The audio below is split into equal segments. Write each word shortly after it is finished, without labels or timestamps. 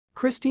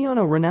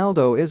Cristiano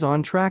Ronaldo is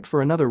on track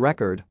for another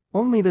record,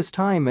 only this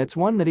time it's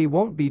one that he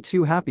won't be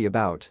too happy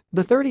about.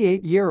 The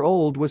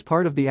 38-year-old was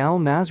part of the Al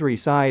Nassr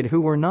side who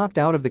were knocked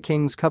out of the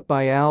Kings Cup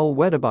by Al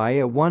Wehda by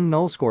a 1-0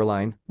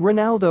 scoreline.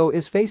 Ronaldo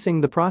is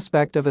facing the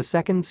prospect of a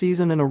second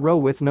season in a row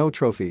with no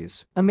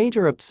trophies. A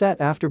major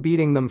upset after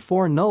beating them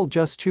 4-0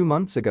 just 2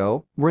 months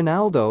ago,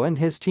 Ronaldo and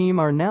his team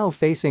are now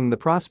facing the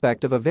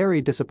prospect of a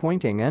very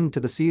disappointing end to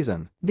the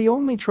season. The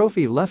only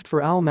trophy left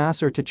for Al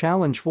Nassr to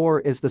challenge for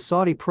is the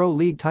Saudi Pro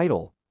League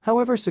title.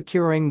 However,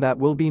 securing that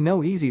will be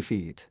no easy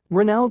feat.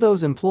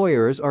 Ronaldo's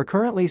employers are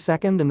currently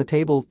second in the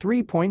table,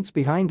 3 points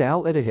behind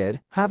Al Ittihad,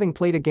 having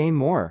played a game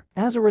more.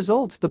 As a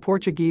result, the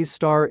Portuguese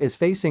star is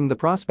facing the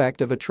prospect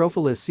of a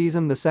trophyless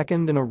season, the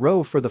second in a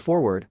row for the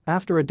forward,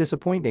 after a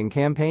disappointing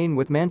campaign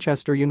with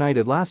Manchester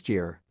United last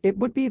year. It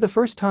would be the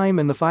first time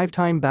in the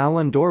 5-time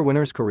Ballon d'Or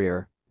winner's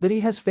career that he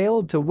has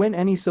failed to win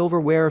any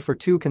silverware for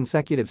 2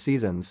 consecutive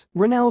seasons.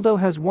 Ronaldo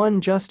has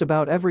won just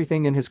about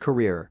everything in his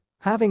career,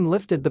 having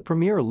lifted the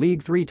Premier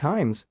League 3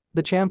 times,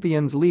 the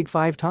Champions League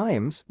 5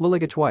 times, La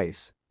Liga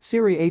twice,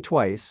 Serie A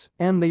twice,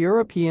 and the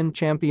European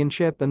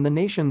Championship and the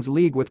Nations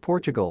League with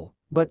Portugal,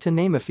 but to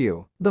name a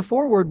few. The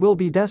forward will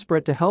be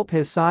desperate to help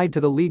his side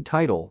to the league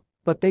title,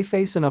 but they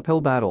face an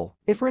uphill battle.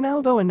 If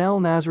Ronaldo and Al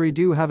Nassr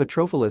do have a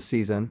trophyless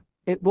season,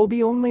 it will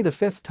be only the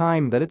 5th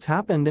time that it's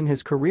happened in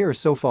his career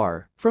so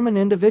far. From an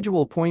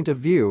individual point of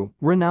view,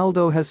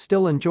 Ronaldo has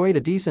still enjoyed a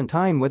decent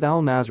time with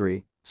Al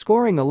Nassr,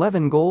 scoring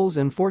 11 goals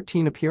in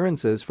 14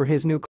 appearances for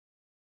his new club.